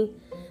me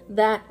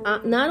that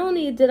not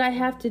only did I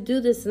have to do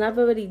this, and I've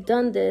already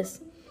done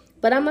this,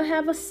 but I'm going to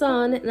have a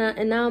son,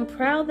 and now I'm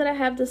proud that I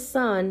have the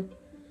son,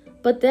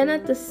 but then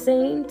at the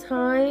same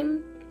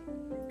time,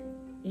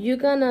 you're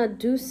going to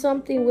do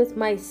something with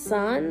my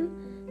son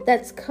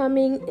that's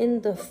coming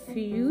in the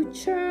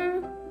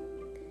future,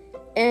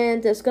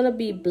 and there's going to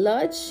be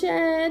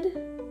bloodshed,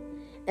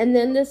 and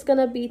then there's going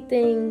to be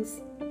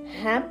things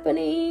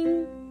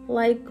happening.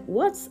 Like,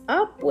 what's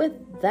up with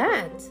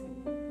that?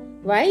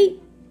 Right?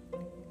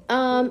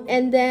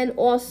 And then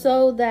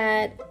also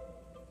that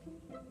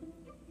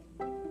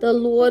the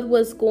Lord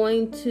was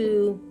going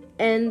to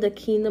end the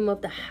kingdom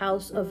of the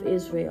house of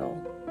Israel,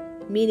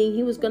 meaning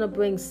he was going to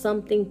bring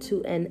something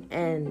to an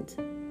end.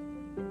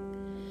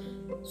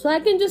 So I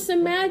can just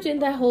imagine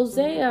that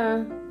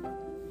Hosea,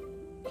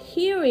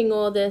 hearing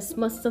all this,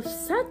 must have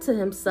said to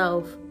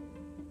himself,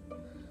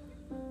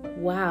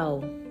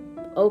 wow,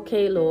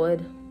 okay,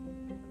 Lord,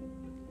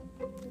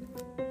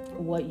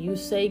 what you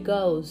say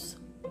goes.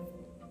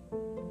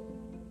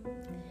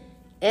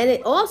 And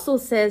it also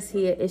says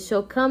here, it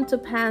shall come to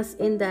pass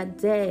in that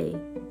day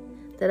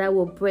that I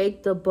will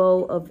break the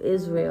bow of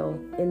Israel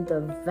in the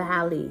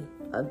valley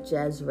of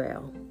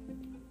Jezreel.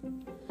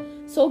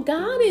 So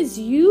God is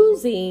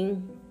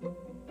using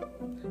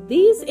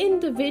these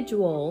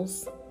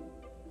individuals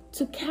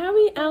to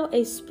carry out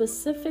a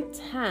specific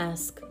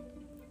task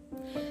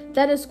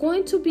that is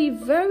going to be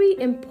very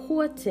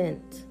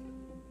important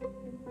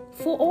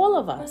for all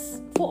of us,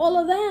 for all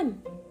of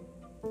them.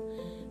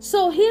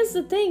 So here's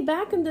the thing.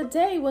 Back in the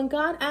day when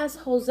God asked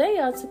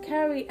Hosea to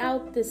carry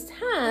out this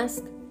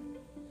task,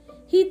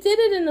 he did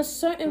it in a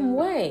certain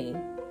way.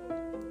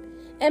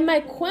 And my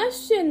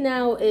question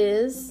now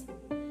is,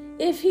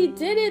 if he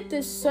did it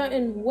this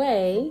certain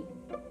way,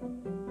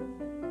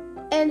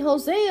 and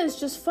Hosea is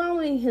just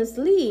following his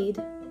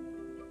lead,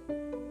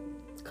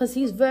 because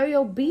he's very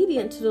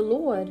obedient to the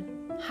Lord,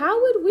 how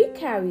would we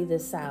carry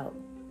this out?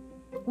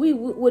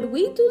 Would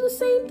we do the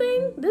same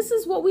thing? This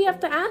is what we have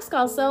to ask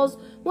ourselves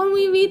when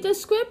we read the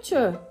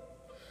scripture.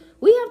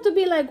 We have to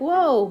be like,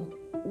 whoa,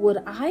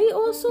 would I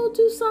also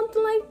do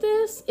something like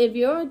this? If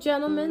you're a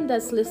gentleman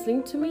that's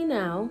listening to me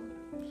now,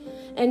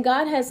 and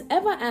God has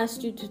ever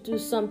asked you to do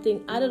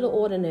something out of the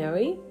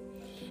ordinary,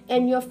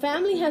 and your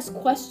family has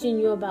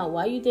questioned you about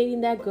why you dating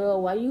that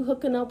girl, why you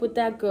hooking up with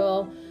that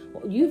girl,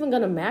 you even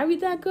gonna marry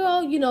that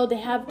girl? You know, they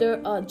have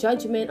their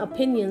judgment,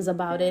 opinions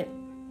about it.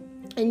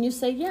 And you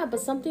say, yeah, but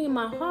something in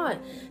my heart,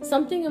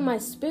 something in my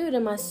spirit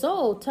and my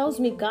soul tells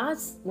me God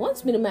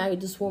wants me to marry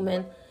this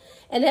woman.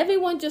 And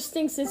everyone just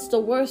thinks it's the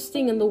worst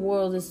thing in the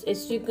world.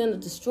 It's you're going to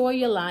destroy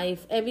your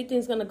life.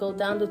 Everything's going to go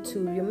down the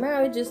tube. Your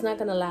marriage is not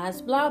going to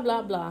last, blah,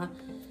 blah, blah.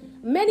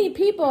 Many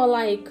people are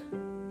like,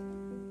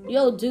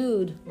 yo,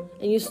 dude,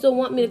 and you still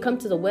want me to come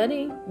to the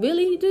wedding?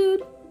 Really,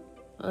 dude?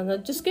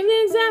 Just give me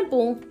an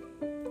example.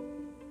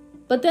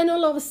 But then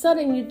all of a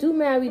sudden you do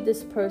marry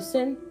this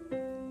person.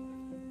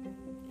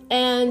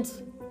 And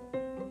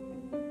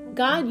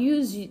God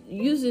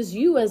uses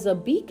you as a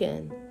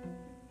beacon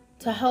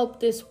to help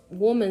this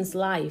woman's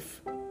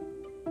life,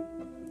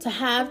 to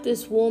have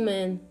this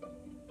woman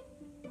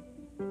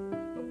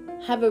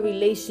have a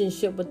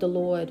relationship with the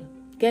Lord,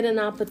 get an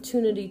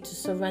opportunity to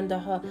surrender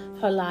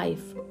her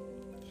life.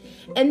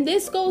 And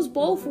this goes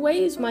both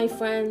ways, my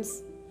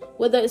friends,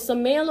 whether it's a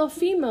male or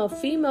female.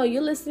 Female,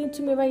 you're listening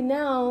to me right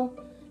now.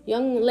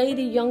 Young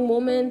lady, young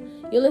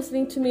woman, you're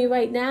listening to me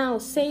right now.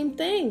 Same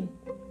thing.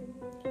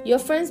 Your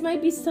friends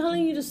might be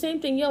telling you the same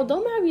thing. Yo,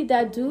 don't marry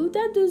that dude.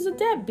 That dude's a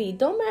deadbeat.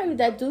 Don't marry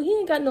that dude. He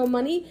ain't got no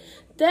money.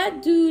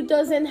 That dude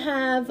doesn't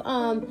have,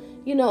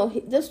 he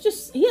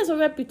has a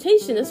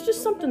reputation. It's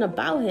just something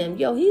about him.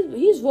 Yo,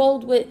 he's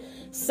rolled with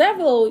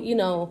several,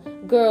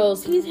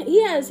 girls.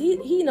 He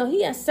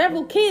has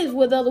several kids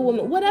with other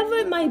women. Whatever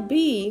it might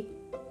be,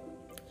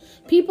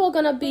 people are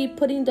gonna be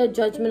putting their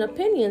judgment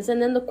opinions.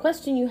 And then the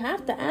question you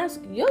have to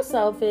ask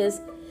yourself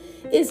is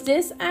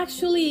this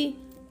actually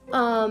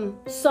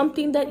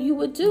something that you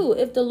would do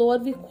if the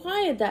Lord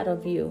required that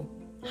of you?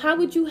 How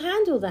would you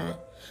handle that?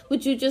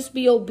 Would you just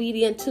be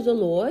obedient to the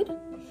Lord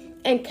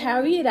and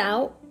carry it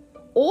out?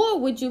 Or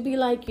would you be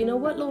like, you know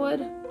what,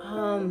 Lord,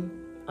 I'm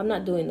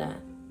not doing that.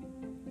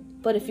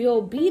 But if you're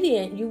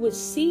obedient, you would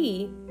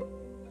see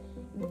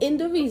in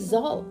the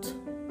result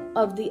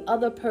of the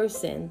other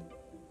person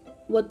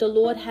what the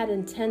Lord had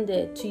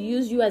intended to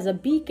use you as a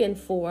beacon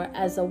for,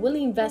 as a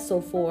willing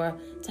vessel for,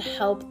 to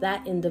help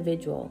that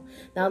individual.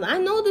 Now, I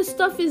know this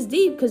stuff is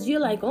deep because you're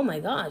like, oh my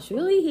gosh,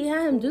 really? He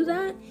had him do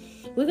that?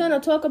 We're going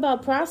to talk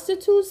about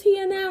prostitutes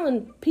here now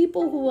and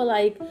people who are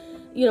like,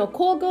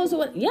 call girls or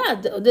what?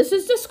 Yeah, this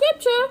is the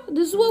scripture.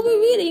 This is what we're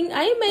reading.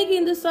 I ain't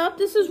making this up.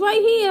 This is right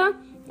here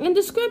in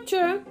the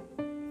scripture.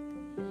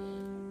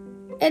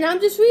 And I'm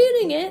just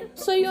reading it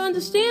so you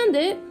understand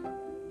it.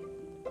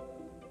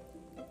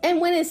 And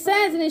when it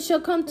says, and it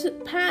shall come to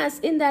pass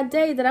in that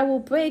day that I will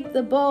break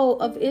the bow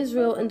of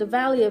Israel in the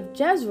valley of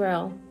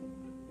Jezreel,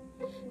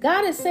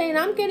 God is saying,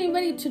 I'm getting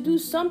ready to do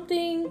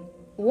something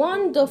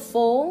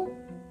wonderful.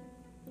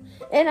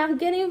 And I'm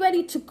getting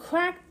ready to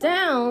crack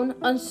down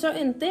on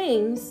certain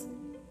things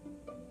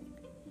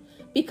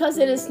because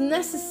it is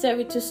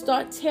necessary to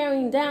start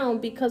tearing down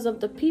because of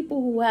the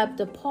people who have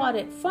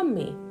departed from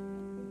me.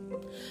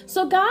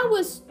 So God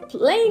was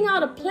laying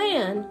out a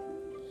plan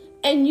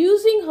and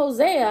using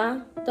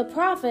Hosea, the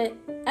prophet,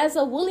 as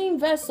a willing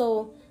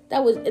vessel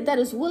that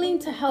is willing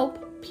to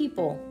help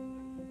people.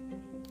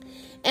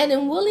 And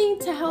in willing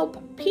to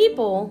help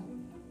people,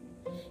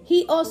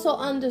 he also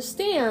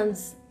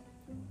understands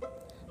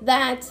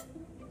that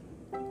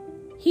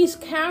he's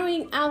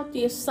carrying out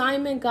the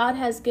assignment God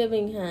has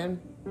given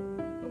him.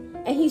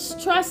 And he's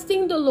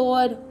trusting the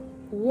Lord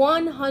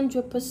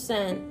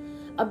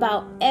 100%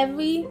 about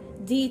every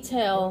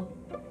detail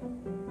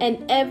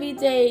and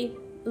everyday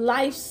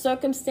life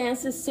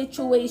circumstances,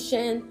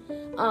 situation,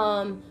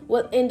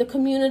 what in the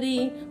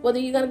community, whether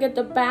you're going to get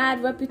the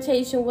bad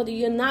reputation, whether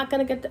you're not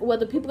going to get,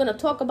 whether people are going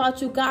to talk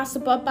about you,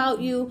 gossip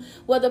about you,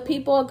 whether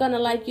people are going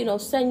to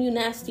send you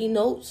nasty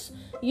notes,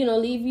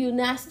 leave you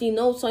nasty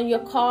notes on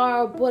your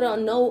car, or put a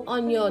note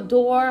on your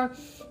door,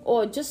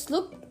 or just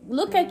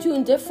look at you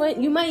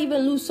indifferent. You might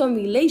even lose some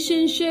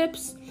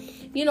relationships.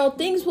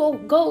 Things will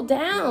go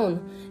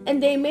down,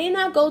 and they may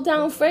not go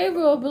down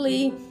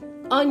favorably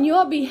on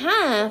your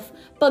behalf,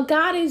 but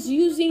God is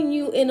using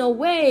you in a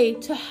way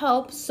to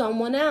help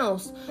someone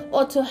else,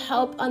 or to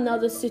help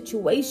another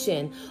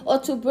situation, or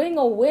to bring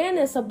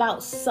awareness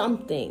about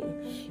something,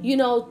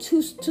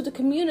 to the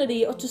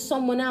community or to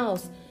someone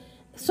else.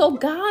 So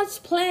God's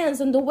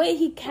plans and the way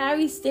he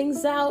carries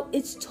things out,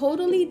 it's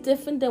totally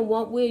different than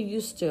what we're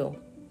used to.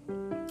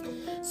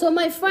 So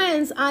my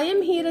friends, I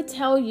am here to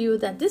tell you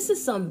that this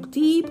is some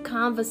deep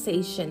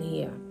conversation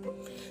here.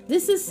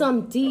 This is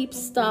some deep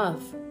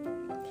stuff.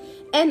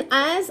 And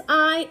as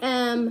I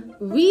am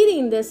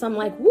reading this, I'm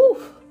like, woo.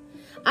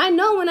 I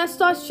know when I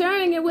start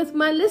sharing it with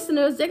my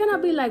listeners, they're going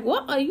to be like,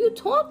 what are you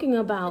talking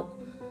about?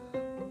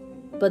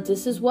 But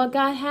this is what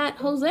God had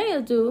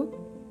Hosea do.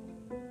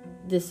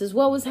 This is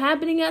what was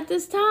happening at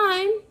this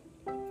time.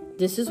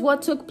 This is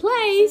what took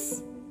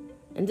place.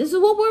 And this is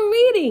what we're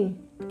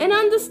reading and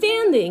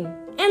understanding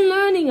and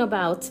learning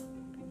about.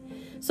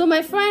 So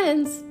my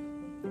friends,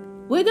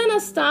 we're going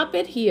to stop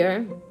it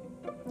here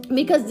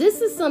because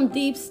this is some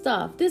deep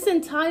stuff. This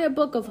entire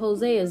book of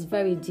Hosea is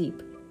very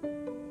deep.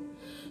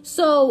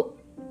 So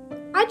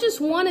I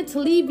just wanted to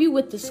leave you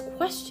with this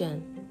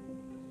question.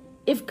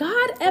 If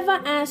God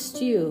ever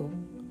asked you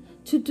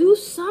to do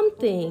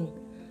something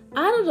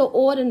out of the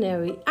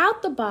ordinary,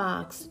 out the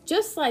box,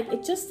 just like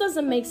it just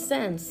doesn't make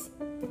sense,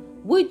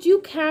 would you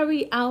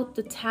carry out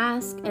the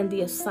task and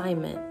the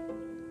assignment?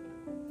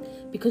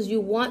 Because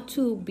you want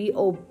to be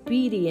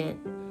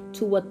obedient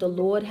to what the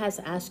Lord has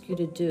asked you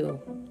to do.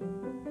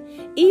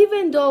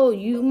 Even though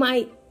you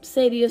might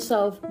say to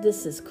yourself,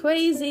 this is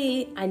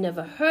crazy, I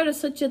never heard of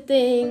such a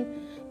thing,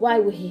 why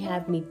would he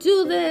have me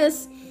do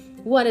this?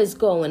 What is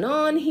going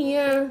on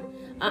here?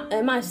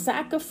 Am I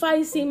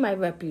sacrificing my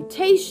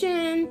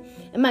reputation?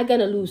 Am I going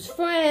to lose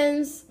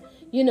friends?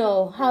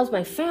 How's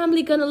my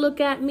family going to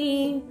look at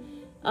me?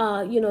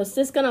 Is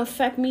this going to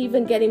affect me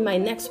even getting my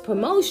next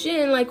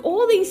promotion? Like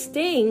all these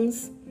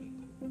things,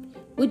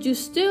 would you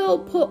still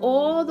put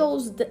all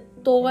those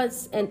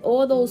thoughts and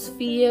all those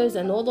fears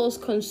and all those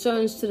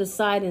concerns to the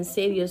side and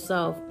say to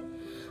yourself,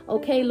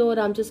 okay, Lord,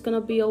 I'm just going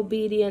to be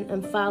obedient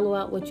and follow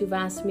out what you've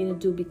asked me to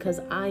do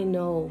because I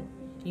know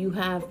you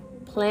have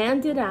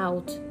planned it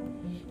out.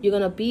 You're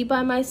going to be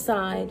by my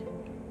side.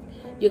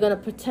 You're going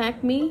to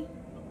protect me.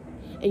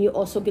 And you're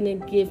also going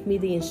to give me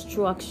the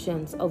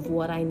instructions of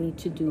what I need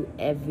to do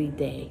every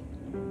day.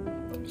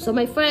 So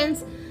my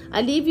friends,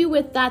 I leave you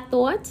with that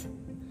thought.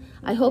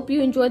 I hope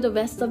you enjoy the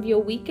rest of your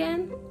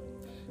weekend.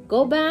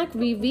 Go back,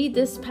 reread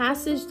this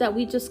passage that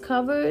we just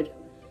covered.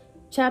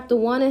 Chapter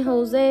 1 in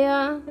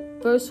Hosea,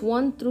 verse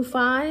 1 through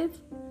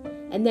 5.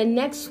 And then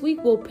next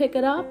week we'll pick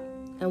it up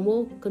and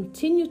we'll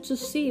continue to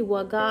see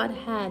what God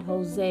had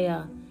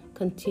Hosea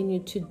continue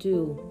to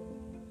do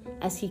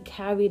as he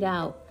carried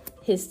out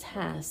his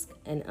task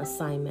and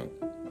assignment.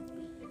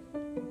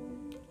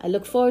 I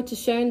look forward to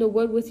sharing the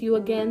word with you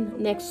again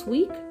next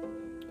week,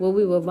 where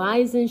we will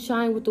rise and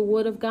shine with the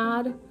word of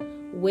God.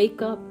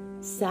 Wake up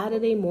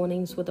Saturday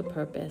mornings with a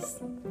purpose.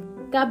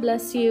 God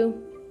bless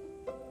you.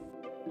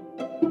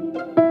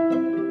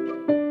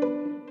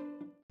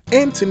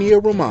 Antonia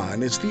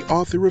Roman is the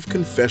author of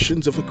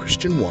Confessions of a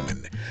Christian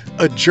Woman,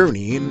 A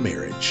Journey in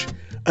Marriage,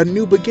 A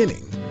New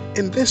Beginning.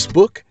 In this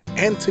book,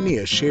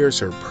 Antonia shares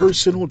her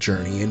personal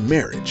journey in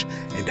marriage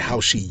and how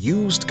she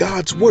used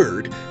God's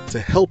Word to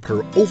help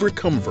her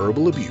overcome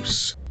verbal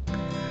abuse.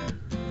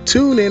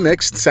 Tune in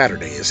next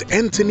Saturday as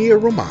Antonia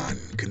Roman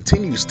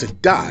continues to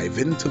dive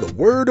into the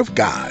Word of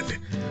God.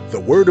 The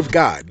Word of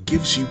God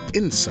gives you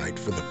insight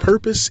for the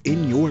purpose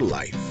in your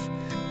life.